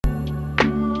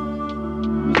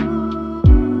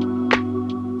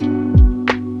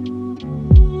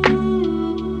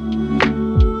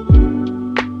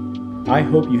I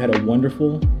hope you had a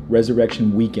wonderful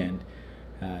Resurrection weekend.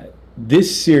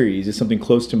 This series is something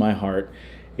close to my heart.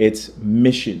 It's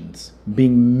missions,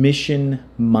 being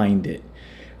mission-minded.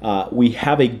 We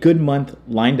have a good month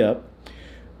lined up.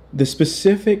 The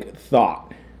specific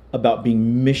thought about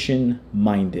being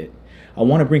mission-minded, I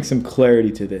want to bring some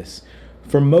clarity to this.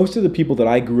 For most of the people that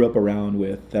I grew up around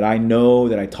with, that I know,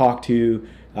 that I talk to,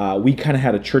 we kind of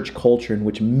had a church culture in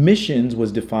which missions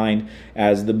was defined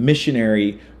as the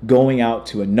missionary going out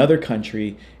to another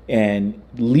country and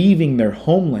leaving their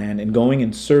homeland and going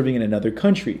and serving in another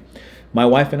country. My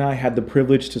wife and I had the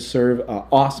privilege to serve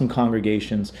awesome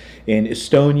congregations in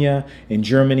Estonia, in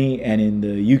Germany, and in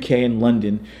the UK and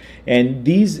London. And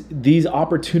these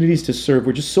opportunities to serve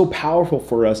were just so powerful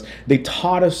for us. They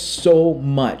taught us so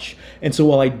much. And so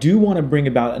while I do want to bring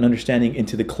about an understanding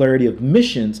into the clarity of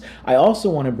missions, I also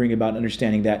want to bring about an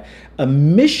understanding that a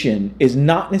mission is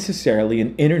not necessarily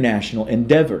an international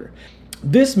endeavor.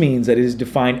 This means that it is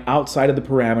defined outside of the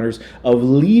parameters of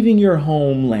leaving your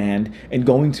homeland and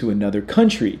going to another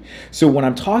country. So when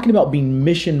I'm talking about being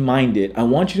mission-minded, I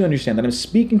want you to understand that I'm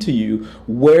speaking to you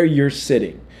where you're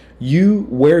sitting,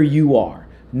 where you are,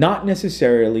 not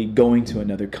necessarily going to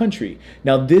another country.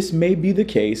 Now, this may be the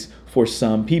case for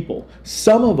some people.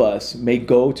 Some of us may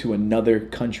go to another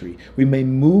country. We may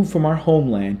move from our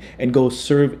homeland and go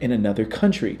serve in another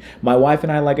country. My wife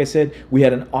and I, like I said, we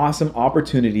had an awesome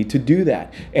opportunity to do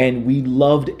that. And we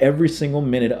loved every single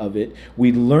minute of it.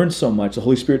 We learned so much. The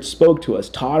Holy Spirit spoke to us,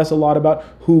 taught us a lot about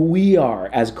who we are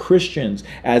as Christians,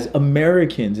 as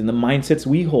Americans, and the mindsets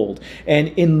we hold. And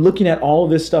in looking at all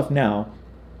of this stuff now,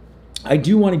 I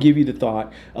do want to give you the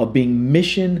thought of being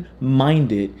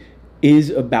mission-minded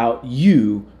is about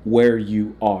you where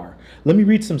you are. Let me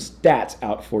read some stats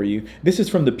out for you. This is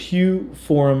from the Pew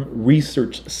Forum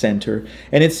Research Center,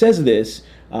 and it says this,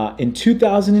 in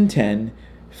 2010,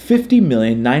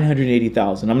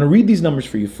 50,980,000. I'm going to read these numbers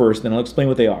for you first, then I'll explain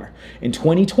what they are. In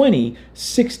 2020,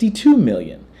 62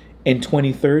 million. In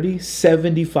 2030,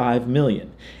 75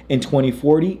 million. In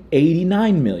 2040,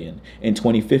 89 million. In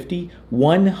 2050,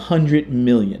 100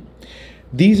 million.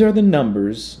 These are the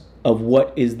numbers of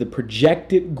what is the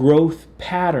projected growth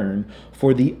pattern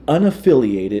for the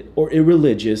unaffiliated or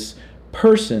irreligious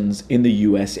persons in the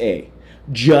USA.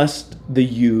 Just the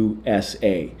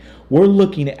USA. We're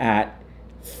looking at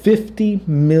 50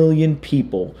 million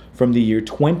people from the year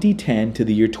 2010 to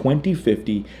the year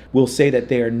 2050 will say that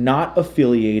they are not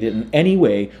affiliated in any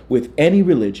way with any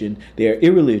religion. They are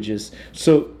irreligious.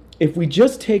 So if we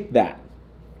just take that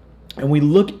and we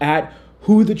look at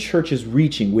who the church is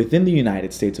reaching within the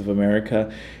United States of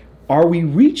America, are we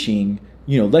reaching,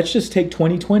 let's just take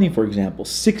 2020, for example,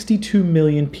 62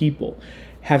 million people.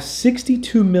 Have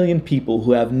 62 million people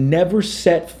who have never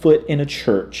set foot in a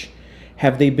church,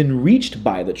 have they been reached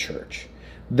by the church?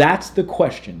 That's the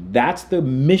question. That's the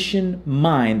mission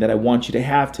mind that I want you to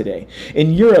have today.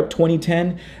 In Europe,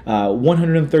 2010,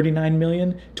 139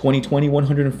 million, 2020,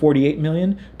 148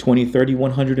 million, 2030,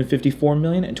 154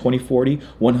 million, and 2040,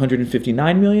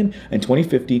 159 million, and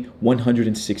 2050,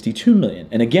 162 million.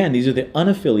 And again, these are the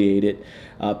unaffiliated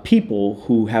people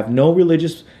who have no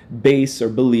religious base or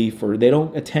belief, or they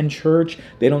don't attend church,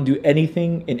 they don't do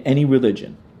anything in any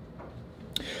religion.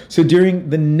 So during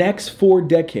the next 4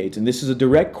 decades, and this is a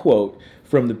direct quote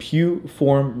from the Pew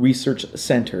Forum Research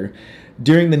Center,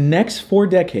 during the next 4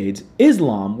 decades,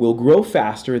 Islam will grow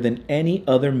faster than any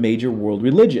other major world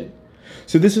religion.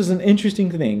 So this is an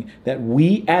interesting thing that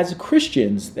we as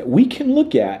Christians, that we can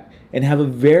look at and have a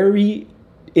very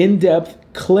in-depth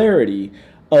clarity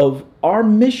of our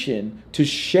mission to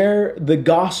share the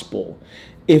gospel.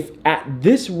 If at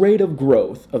this rate of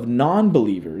growth of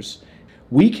non-believers,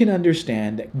 we can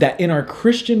understand that in our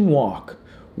Christian walk,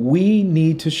 we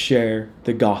need to share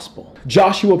the gospel.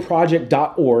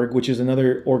 JoshuaProject.org, which is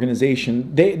another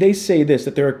organization, they say this,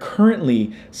 that there are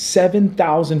currently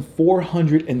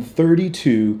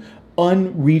 7,432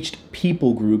 unreached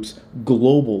people groups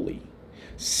globally.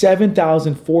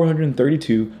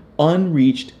 7,432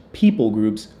 unreached people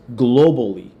groups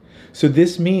globally. So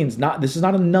this means this is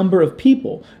not a number of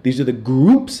people. These are the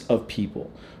groups of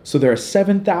people. So there are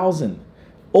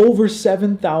over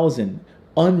 7,000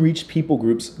 unreached people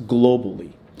groups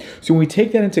globally. So when we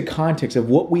take that into context of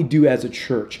what we do as a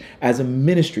church, as a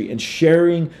ministry, and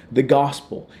sharing the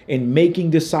gospel, and making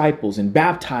disciples, and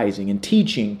baptizing, and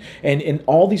teaching, and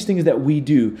all these things that we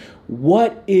do,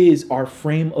 what is our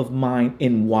frame of mind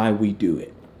in why we do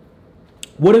it?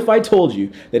 What if I told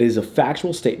you that it is a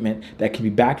factual statement that can be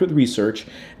backed with research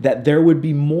that there would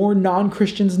be more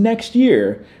non-Christians next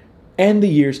year and the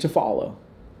years to follow?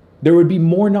 There would be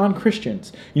more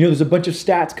non-Christians. There's a bunch of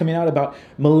stats coming out about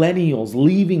millennials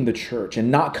leaving the church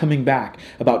and not coming back,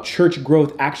 about church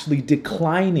growth actually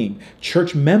declining.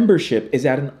 Church membership is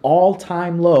at an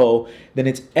all-time low than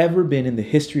it's ever been in the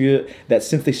history of that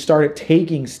since they started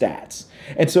taking stats.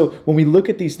 And so when we look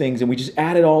at these things and we just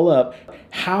add it all up,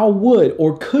 how would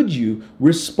or could you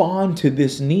respond to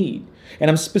this need? And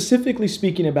I'm specifically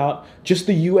speaking about just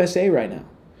the USA right now.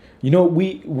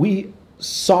 We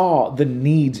saw the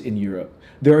needs in Europe.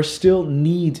 There are still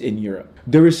needs in Europe.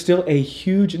 There is still a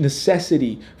huge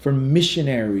necessity for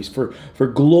missionaries, for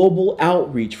global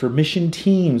outreach, for mission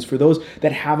teams, for those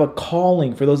that have a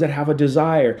calling, for those that have a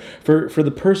desire, for the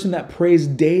person that prays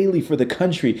daily for the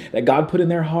country that God put in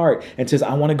their heart and says,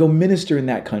 I want to go minister in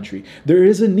that country. There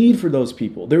is a need for those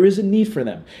people. There is a need for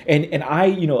them. And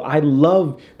I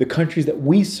love the countries that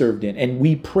we served in, and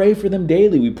we pray for them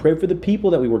daily. We pray for the people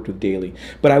that we worked with daily.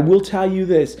 But I will tell you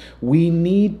this, we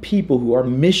need people who are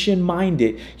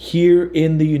mission-minded here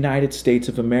in the United States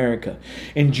of America.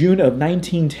 In June of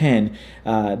 1910,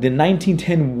 the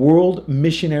 1910 World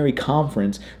Missionary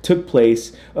Conference took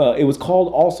place. It was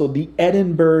called also the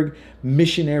Edinburgh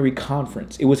Missionary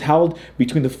Conference. It was held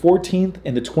between the 14th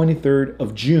and the 23rd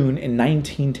of June in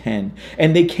 1910.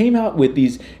 And they came out with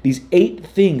these 8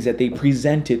 things that they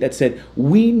presented that said,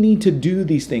 we need to do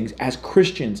these things as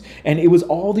Christians. And it was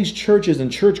all these churches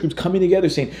and church groups coming together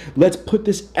saying, let's put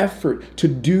this effort to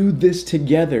do this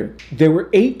together. There were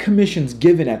 8 commissions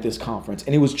given at this conference,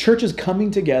 and it was churches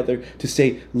coming together to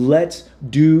say, let's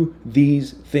do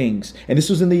these things. And this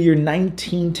was in the year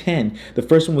 1910. The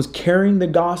first one was carrying the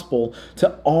gospel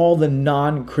to all the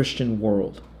non-Christian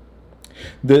world.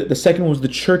 The second one was the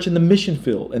church in the mission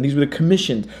field. And these were the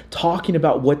commissions talking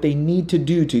about what they need to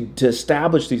do to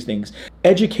establish these things.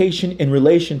 Education in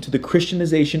relation to the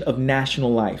Christianization of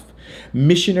national life.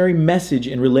 Missionary message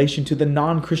in relation to the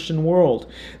non-Christian world.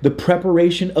 The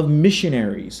preparation of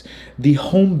missionaries. The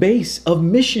home base of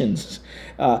missions.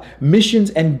 Missions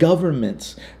and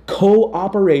governments.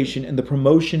 Cooperation and the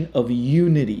promotion of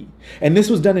unity. And this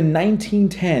was done in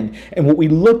 1910. And what we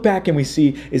look back and we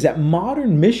see is that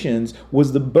modern missions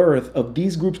was the birth of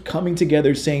these groups coming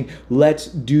together saying, let's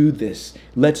do this.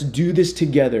 Let's do this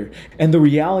together. And the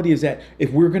reality is that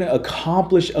if we're going to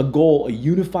accomplish a goal, a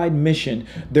unified mission,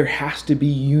 there has to be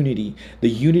unity. The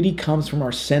unity comes from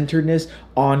our centeredness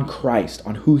on Christ,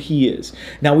 on who He is.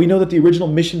 Now we know that the original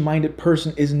mission-minded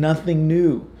person is nothing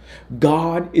new.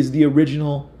 God is the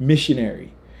original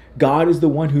missionary. God is the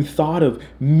one who thought of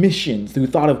missions, who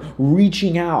thought of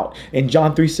reaching out. In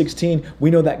John 3:16,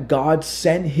 we know that God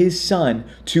sent His Son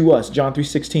to us. John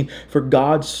 3:16, for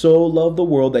God so loved the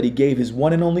world that He gave His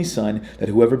one and only Son, that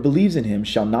whoever believes in Him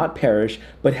shall not perish,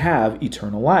 but have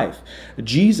eternal life.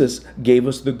 Jesus gave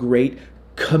us the Great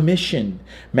Commission.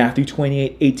 Matthew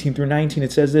 28:18-19,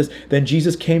 it says this, then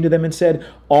Jesus came to them and said,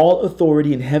 all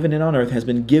authority in heaven and on earth has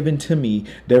been given to me.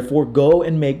 Therefore go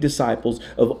and make disciples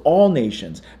of all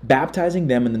nations, baptizing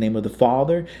them in the name of the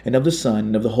Father and of the Son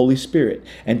and of the Holy Spirit,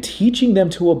 and teaching them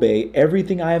to obey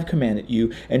everything I have commanded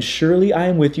you. And surely I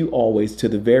am with you always to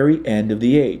the very end of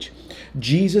the age.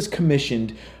 Jesus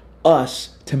commissioned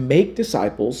us to make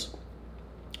disciples,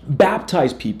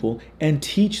 baptize people, and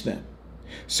teach them.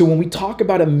 So when we talk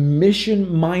about a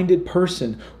mission-minded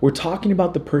person, we're talking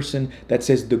about the person that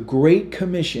says the Great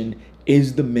Commission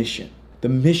is the mission. The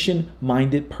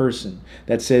mission-minded person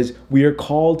that says we are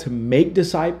called to make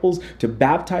disciples, to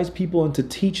baptize people, and to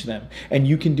teach them. And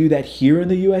you can do that here in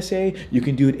the USA. You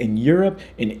can do it in Europe,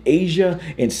 in Asia,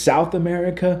 in South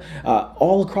America,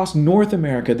 all across North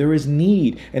America. There is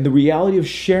need. And the reality of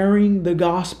sharing the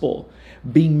gospel,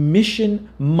 being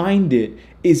mission-minded,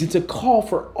 it's a call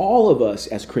for all of us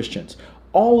as Christians.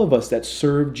 All of us that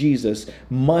serve Jesus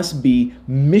must be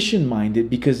mission-minded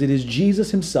because it is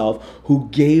Jesus Himself who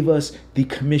gave us the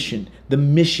commission, the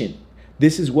mission.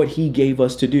 This is what He gave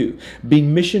us to do.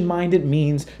 Being mission-minded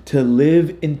means to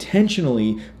live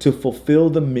intentionally to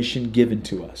fulfill the mission given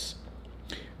to us.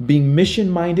 Being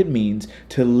mission-minded means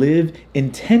to live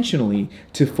intentionally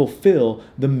to fulfill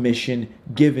the mission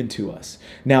given to us.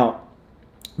 Now,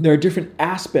 there are different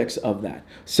aspects of that.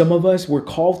 Some of us, we're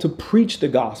called to preach the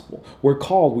gospel. We're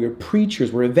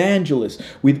preachers, we're evangelists.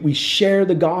 We share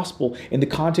the gospel in the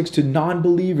context to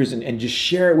non-believers and just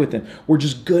share it with them. We're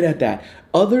just good at that.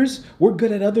 Others, we're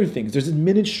good at other things. There's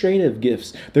administrative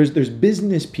gifts. There's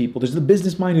business people. There's the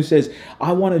business mind who says,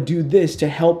 I want to do this to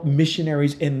help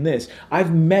missionaries in this.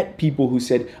 I've met people who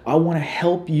said, I want to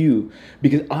help you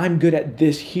because I'm good at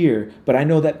this here, but I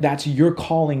know that that's your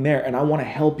calling there and I want to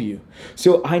help you.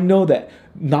 So I know that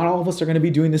Not all of us are going to be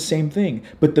doing the same thing,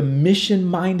 but the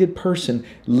mission-minded person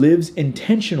lives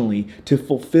intentionally to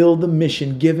fulfill the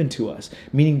mission given to us,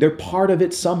 meaning they're part of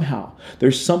it somehow.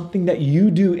 There's something that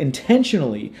you do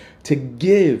intentionally to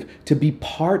give, to be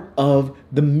part of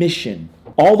the mission.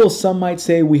 Although some might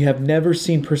say we have never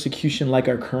seen persecution like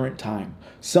our current time.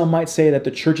 Some might say that the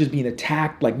church is being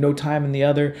attacked like no time in the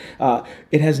other.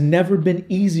 It has never been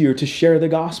easier to share the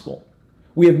gospel.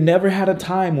 We have never had a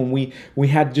time when we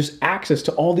had just access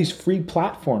to all these free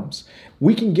platforms.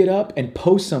 We can get up and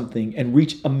post something and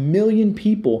reach 1 million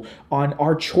people on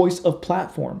our choice of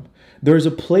platform. There's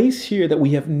a place here that we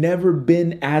have never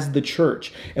been as the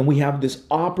church, and we have this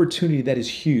opportunity that is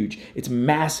huge. It's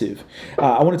massive.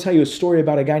 I want to tell you a story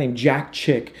about a guy named Jack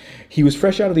Chick. He was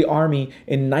fresh out of the army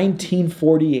in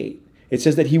 1948. It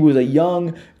says that he was a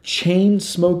young,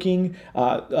 chain-smoking,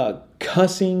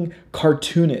 cussing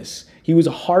cartoonist. He was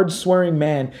a hard-swearing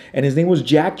man, and his name was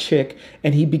Jack Chick,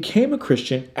 and he became a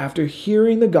Christian after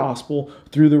hearing the gospel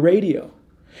through the radio.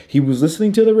 He was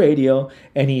listening to the radio,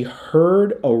 and he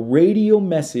heard a radio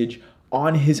message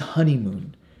on his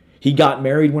honeymoon. He got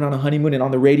married, went on a honeymoon, and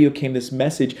on the radio came this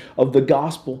message of the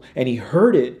gospel, and he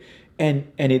heard it, and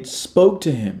it spoke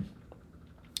to him,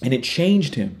 and it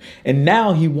changed him. And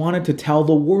now he wanted to tell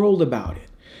the world about it,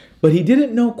 but he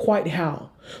didn't know quite how.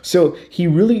 So he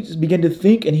really began to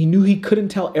think, and he knew he couldn't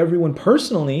tell everyone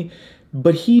personally,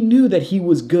 but he knew that he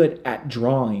was good at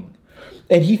drawing.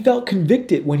 And he felt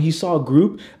convicted when he saw a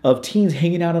group of teens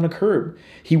hanging out on a curb.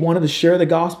 He wanted to share the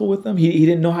gospel with them. He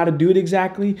didn't know how to do it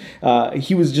exactly.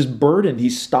 He was just burdened. He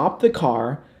stopped the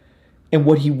car, and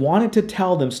what he wanted to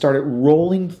tell them started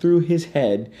rolling through his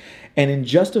head. And in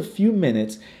just a few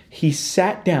minutes, he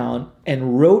sat down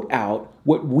and wrote out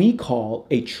what we call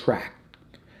a tract.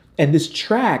 And this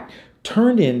tract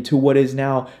turned into what is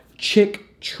now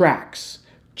Chick Tracts.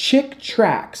 Chick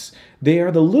Tracts. They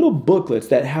are the little booklets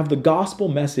that have the gospel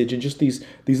message in just these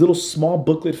little small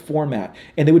booklet format.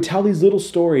 And they would tell these little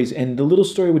stories, and the little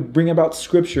story would bring about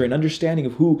scripture and understanding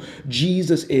of who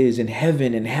Jesus is, and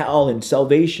heaven and hell and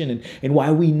salvation, and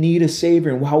why we need a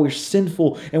savior, and how we're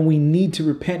sinful and we need to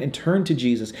repent and turn to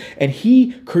Jesus. And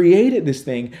he created this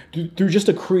thing through just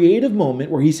a creative moment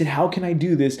where he said, how can I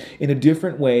do this in a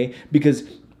different way? Because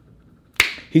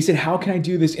he said, how can I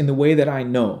do this in the way that I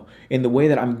know, in the way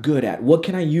that I'm good at? What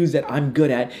can I use that I'm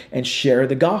good at and share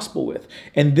the gospel with?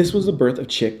 And this was the birth of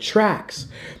Chick Tracts.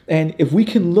 And if we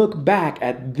can look back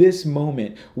at this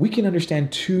moment, we can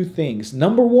understand two things.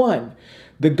 Number one,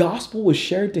 the gospel was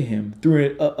shared to him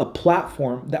through a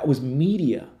platform that was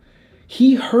media.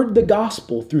 He heard the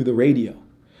gospel through the radio.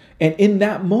 And in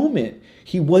that moment,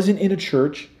 he wasn't in a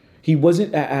church. He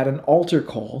wasn't at an altar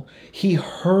call. He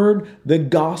heard the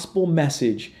gospel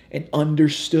message and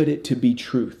understood it to be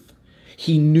truth.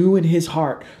 He knew in his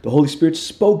heart, the Holy Spirit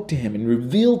spoke to him and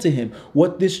revealed to him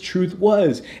what this truth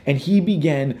was, and he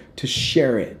began to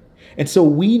share it. And so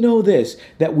we know this,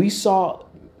 that we saw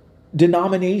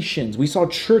denominations, we saw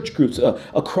church groups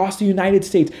across the United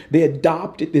States. They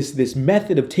adopted this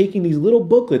method of taking these little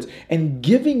booklets and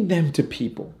giving them to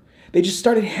people. They just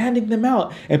started handing them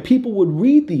out, and people would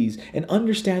read these and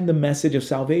understand the message of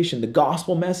salvation, the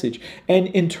gospel message. And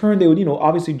in turn, they would,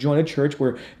 obviously join a church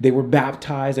where they were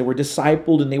baptized, they were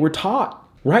discipled, and they were taught.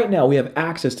 Right now, we have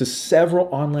access to several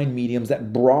online mediums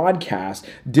that broadcast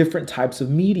different types of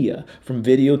media, from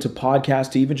video to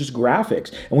podcast to even just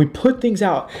graphics. And we put things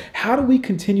out. How do we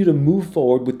continue to move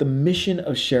forward with the mission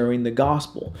of sharing the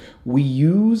gospel? We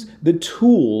use the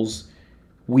tools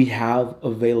we have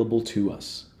available to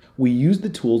us. We use the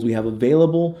tools we have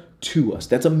available to us.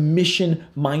 That's a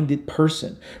mission-minded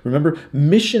person. Remember,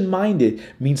 mission-minded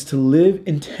means to live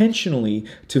intentionally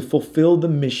to fulfill the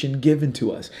mission given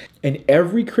to us. And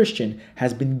every Christian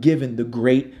has been given the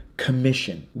Great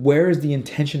Commission. Where is the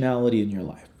intentionality in your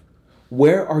life?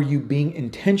 Where are you being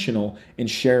intentional in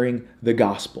sharing the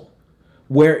gospel?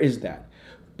 Where is that?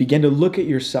 Begin to look at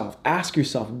yourself. Ask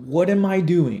yourself, what am I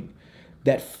doing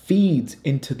that feeds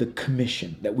into the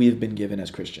commission that we have been given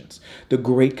as Christians? The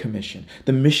Great Commission,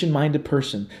 the mission-minded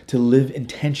person to live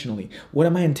intentionally. What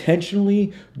am I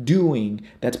intentionally doing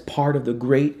that's part of the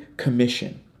Great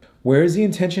Commission? Where is the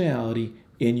intentionality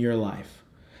in your life?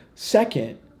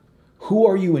 Second, who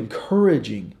are you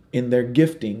encouraging in their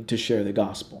gifting to share the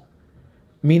gospel?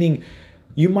 Meaning,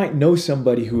 you might know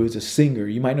somebody who is a singer.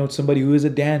 You might know somebody who is a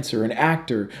dancer, an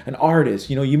actor, an artist.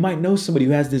 You might know somebody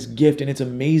who has this gift and it's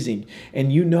amazing.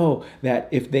 And you know that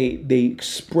if they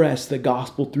express the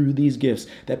gospel through these gifts,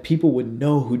 that people would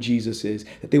know who Jesus is,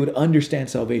 that they would understand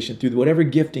salvation through whatever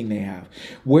gifting they have.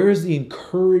 Where is the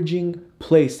encouraging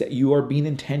place that you are being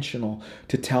intentional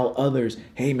to tell others,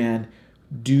 hey man,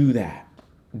 do that?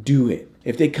 do it.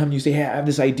 If they come to you and say, hey, I have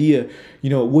this idea,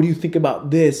 what do you think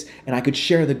about this? And I could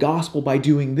share the gospel by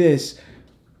doing this,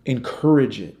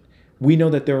 encourage it. We know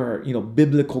that there are,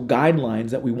 biblical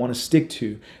guidelines that we want to stick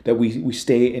to, that we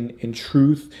stay in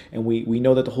truth, and we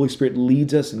know that the Holy Spirit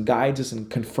leads us and guides us and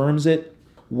confirms it.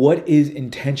 What is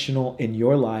intentional in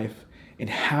your life, and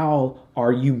how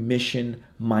are you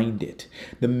mission-minded?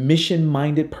 The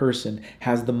mission-minded person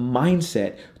has the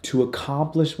mindset to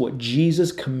accomplish what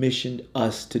Jesus commissioned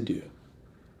us to do.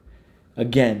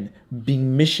 Again,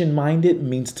 being mission-minded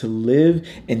means to live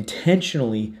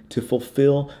intentionally to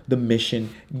fulfill the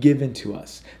mission given to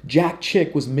us. Jack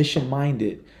Chick was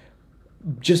mission-minded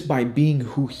just by being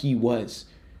who he was.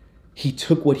 He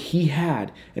took what he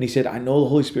had and he said, I know the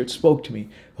Holy Spirit spoke to me.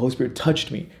 The Holy Spirit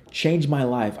touched me, changed my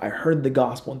life. I heard the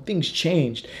gospel and things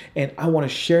changed, and I want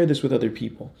to share this with other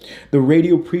people. The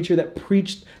radio preacher that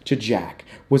preached to Jack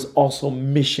was also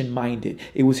mission-minded.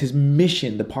 It was his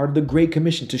mission, the part of the Great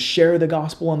Commission, to share the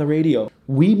gospel on the radio.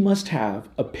 We must have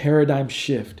a paradigm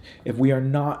shift if we are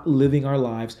not living our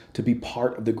lives to be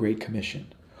part of the Great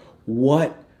Commission.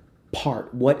 What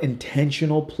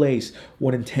intentional place,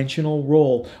 what intentional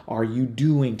role are you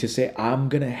doing to say, I'm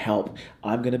going to help,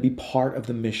 I'm going to be part of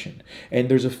the mission? And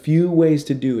there's a few ways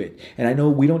to do it. And I know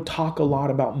we don't talk a lot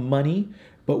about money,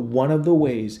 but one of the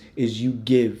ways is you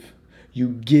give. You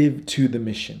give to the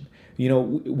mission.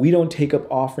 We don't take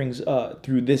up offerings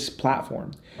through this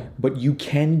platform, but you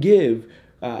can give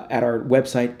at our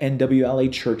website,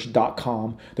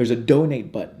 nwlachurch.com. There's a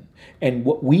donate button. And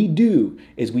what we do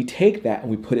is we take that and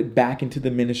we put it back into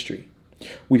the ministry.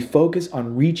 We focus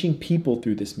on reaching people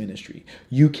through this ministry.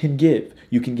 You can give.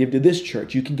 You can give to this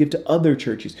church. You can give to other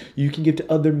churches. You can give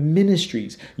to other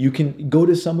ministries. You can go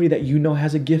to somebody that you know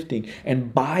has a gifting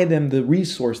and buy them the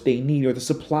resource they need or the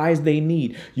supplies they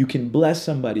need. You can bless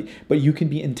somebody, but you can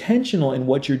be intentional in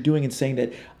what you're doing and saying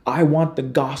that I want the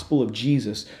gospel of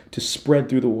Jesus to spread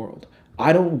through the world.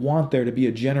 I don't want there to be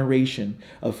a generation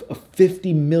of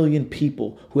 50 million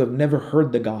people who have never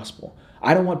heard the gospel.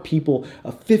 I don't want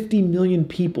 50 million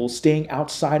people staying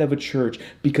outside of a church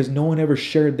because no one ever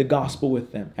shared the gospel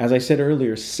with them. As I said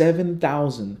earlier,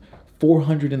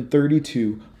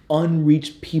 7,432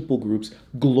 unreached people groups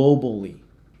globally.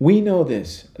 We know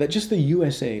this, that just the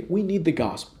USA, we need the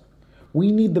gospel.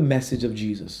 We need the message of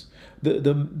Jesus,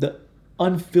 the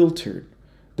unfiltered,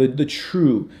 the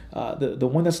true, the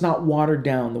one that's not watered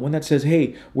down, the one that says,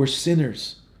 hey, we're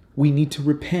sinners. We need to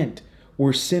repent.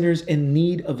 We're sinners in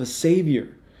need of a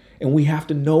Savior. And we have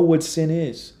to know what sin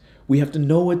is. We have to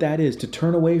know what that is, to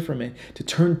turn away from it, to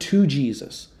turn to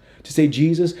Jesus, to say,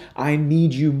 Jesus, I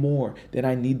need you more than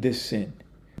I need this sin.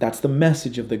 That's the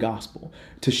message of the gospel,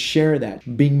 to share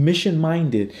that. Being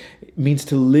mission-minded means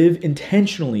to live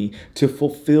intentionally to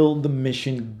fulfill the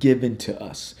mission given to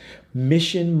us.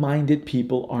 Mission-minded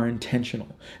people are intentional.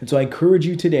 And so I encourage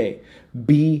you today,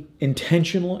 be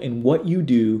intentional in what you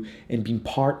do and be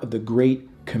part of the Great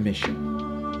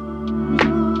Commission.